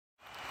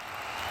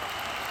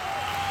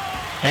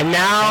And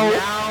now,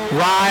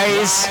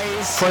 rise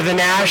for the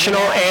national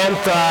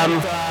anthem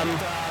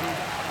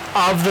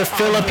of the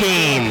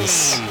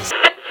Philippines.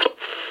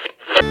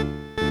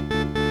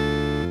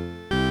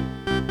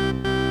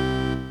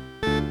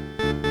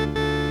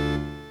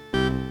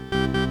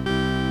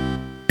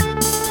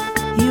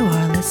 You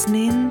are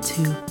listening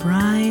to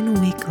Brine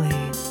Weekly.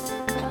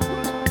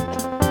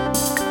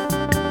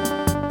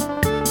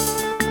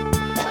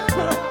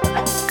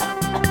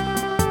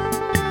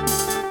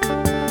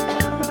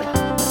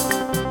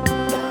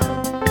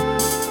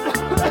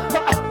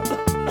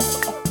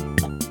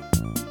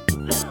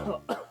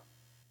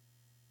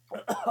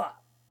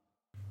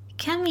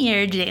 Come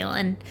here,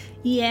 Jalen.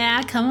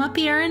 Yeah, come up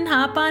here and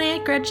hop on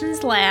Aunt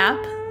Gretchen's lap.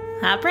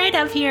 Hop right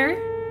up here.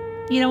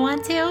 You don't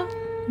want to?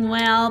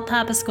 Well,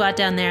 pop a squat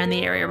down there on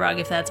the area rug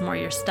if that's more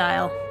your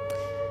style.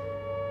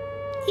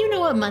 You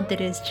know what month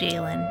it is,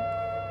 Jalen?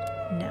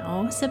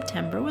 No,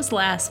 September was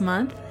last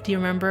month. Do you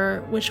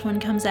remember which one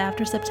comes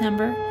after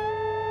September?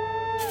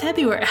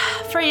 February.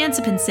 For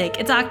Ansipin's sake,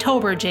 it's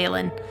October,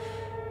 Jalen.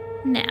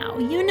 Now,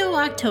 you know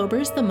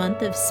October's the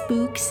month of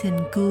spooks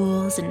and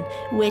ghouls and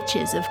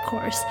witches, of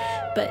course,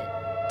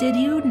 but did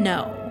you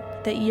know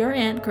that your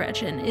Aunt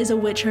Gretchen is a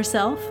witch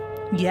herself?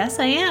 Yes,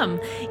 I am.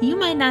 You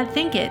might not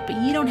think it,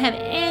 but you don't have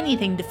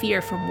anything to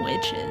fear from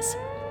witches.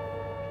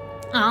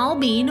 All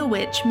being a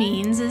witch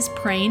means is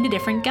praying to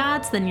different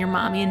gods than your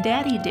mommy and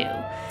daddy do.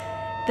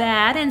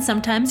 That and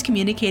sometimes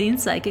communicating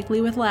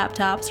psychically with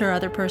laptops or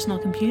other personal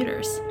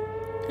computers.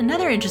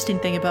 Another interesting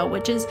thing about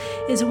witches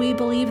is we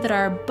believe that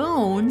our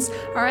bones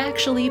are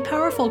actually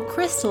powerful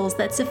crystals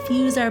that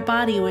suffuse our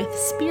body with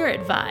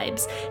spirit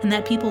vibes, and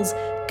that people's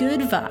good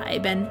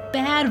vibe and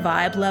bad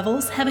vibe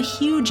levels have a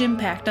huge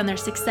impact on their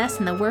success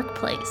in the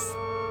workplace.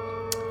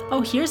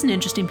 Oh, here's an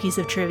interesting piece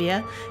of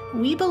trivia.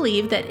 We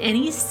believe that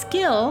any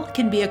skill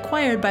can be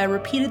acquired by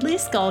repeatedly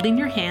scalding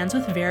your hands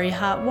with very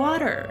hot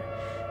water.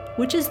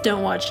 Witches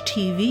don't watch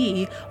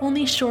TV,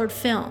 only short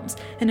films,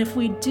 and if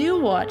we do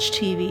watch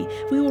TV,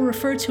 we will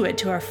refer to it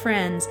to our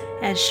friends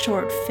as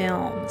short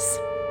films.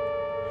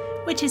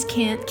 Witches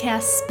can't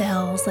cast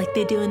spells like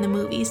they do in the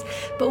movies,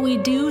 but we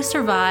do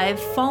survive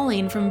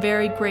falling from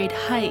very great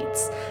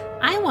heights.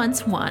 I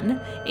once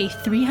won a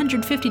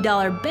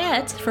 $350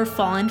 bet for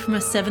falling from a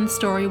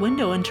 7th-story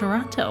window in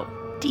Toronto.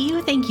 Do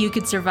you think you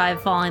could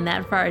survive falling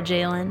that far,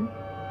 Jalen?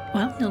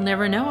 Well, you'll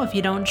never know if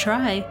you don't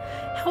try.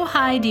 How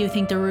high do you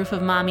think the roof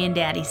of Mommy and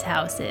Daddy's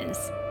house is?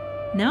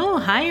 No,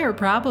 higher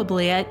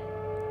probably.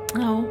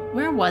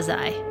 Where was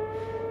I?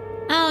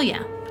 Oh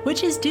yeah,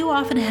 witches do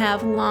often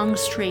have long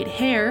straight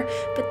hair,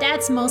 but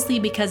that's mostly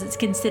because it's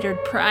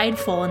considered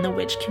prideful in the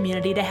witch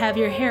community to have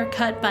your hair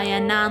cut by a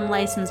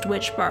non-licensed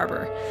witch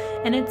barber.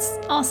 And it's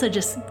also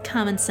just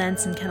common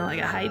sense and kind of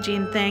like a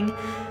hygiene thing.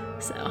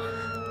 So,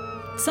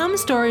 some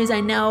stories I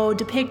know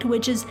depict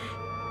witches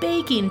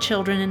baking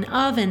children in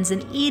ovens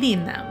and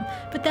eating them,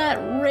 but that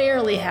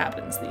rarely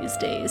happens these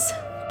days.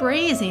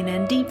 Braising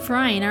and deep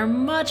frying are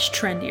much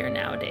trendier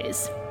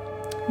nowadays.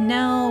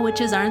 No,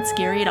 witches aren't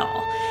scary at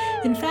all.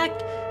 In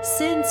fact,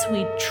 since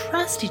we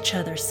trust each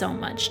other so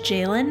much,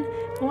 Jalen,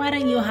 why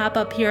don't you hop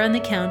up here on the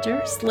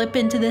counter, slip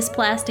into this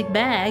plastic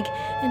bag,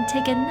 and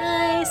take a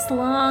nice,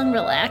 long,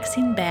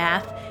 relaxing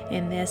bath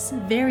in this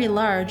very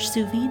large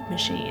sous vide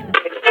machine.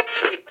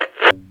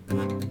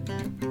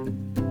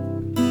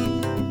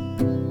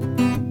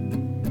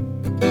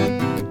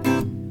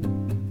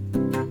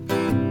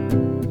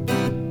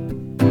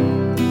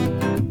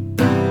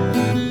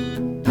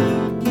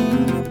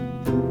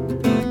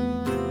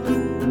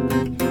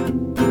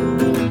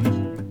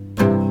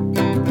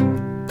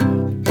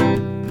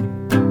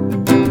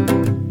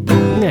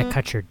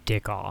 Cut your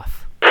dick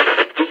off.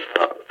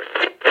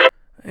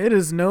 It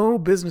is no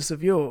business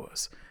of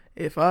yours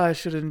if I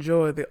should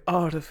enjoy the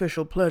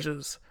artificial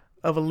pleasures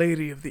of a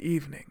lady of the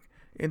evening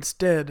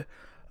instead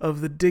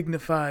of the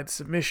dignified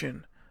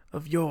submission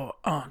of your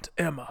Aunt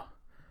Emma.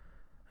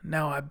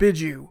 Now I bid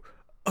you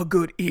a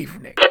good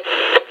evening.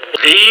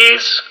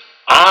 These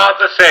are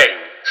the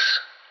things.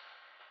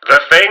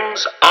 The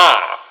things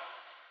are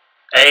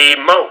a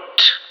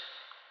moat,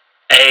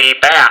 a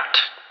bat,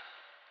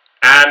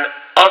 an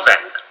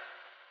oven,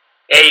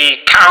 a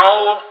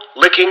cow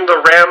licking the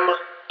rim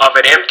of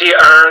an empty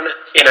urn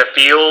in a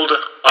field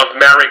of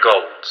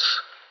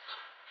marigolds,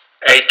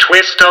 a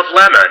twist of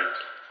lemon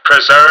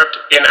preserved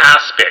in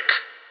aspic,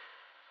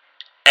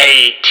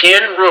 a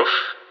tin roof,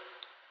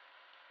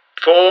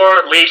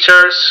 4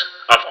 liters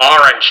of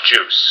orange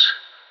juice,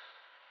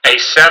 a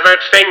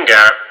severed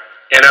finger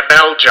in a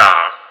bell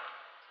jar,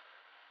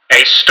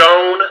 a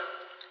stone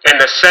in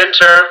the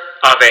center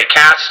of a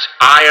cast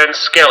iron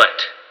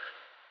skillet,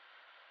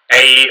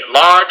 a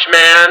large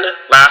man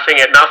laughing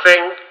at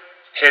nothing,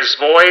 his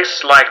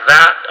voice like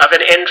that of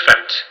an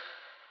infant,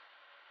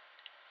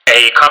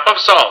 a cup of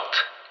salt,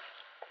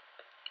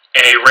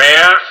 a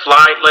rare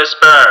flightless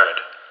bird,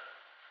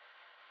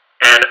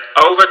 an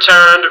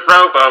overturned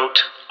rowboat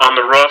on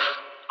the roof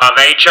of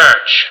a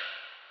church,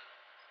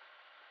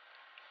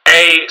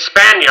 a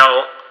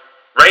spaniel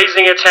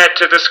raising its head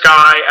to the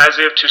sky as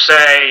if to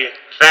say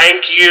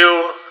Thank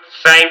you,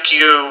 thank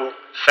you,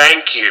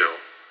 thank you.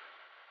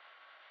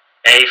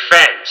 A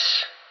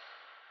fence,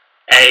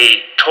 a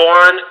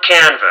torn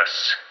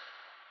canvas,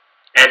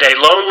 and a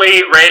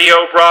lonely radio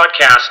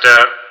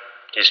broadcaster,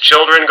 his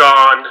children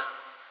gone,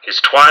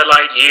 his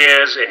twilight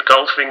years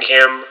engulfing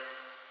him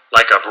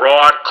like a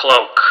broad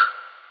cloak.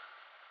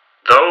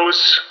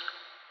 Those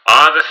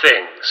are the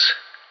things.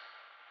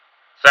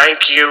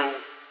 Thank you,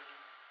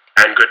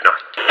 and good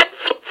night.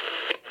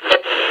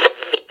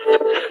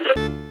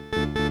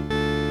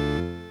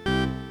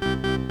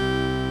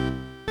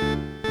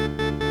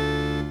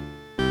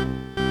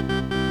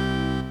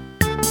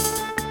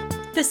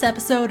 This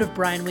episode of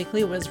Brian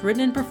Weekly was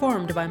written and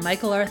performed by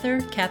Michael Arthur,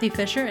 Kathy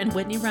Fisher, and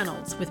Whitney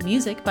Reynolds, with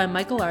music by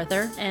Michael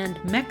Arthur and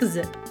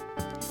MechZip.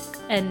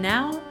 And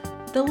now,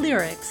 the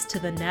lyrics to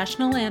the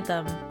national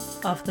anthem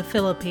of the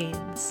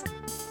Philippines.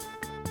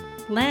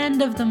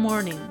 Land of the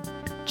morning,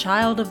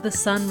 child of the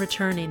sun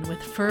returning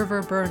with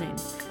fervor burning,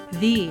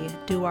 thee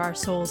do our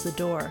souls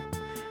adore.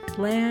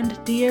 Land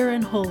dear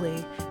and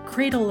holy,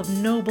 cradle of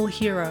noble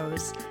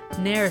heroes,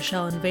 ne'er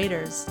shall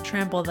invaders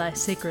trample thy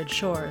sacred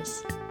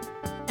shores.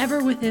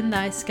 Ever within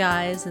thy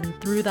skies and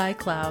through thy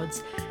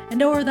clouds,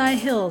 and o'er thy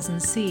hills and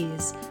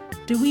seas,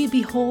 do we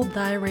behold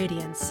thy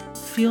radiance,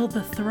 feel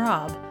the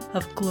throb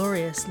of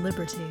glorious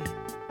liberty.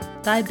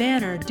 Thy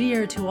banner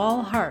dear to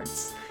all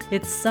hearts,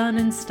 its sun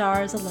and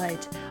stars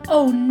alight,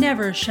 oh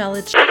never shall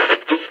it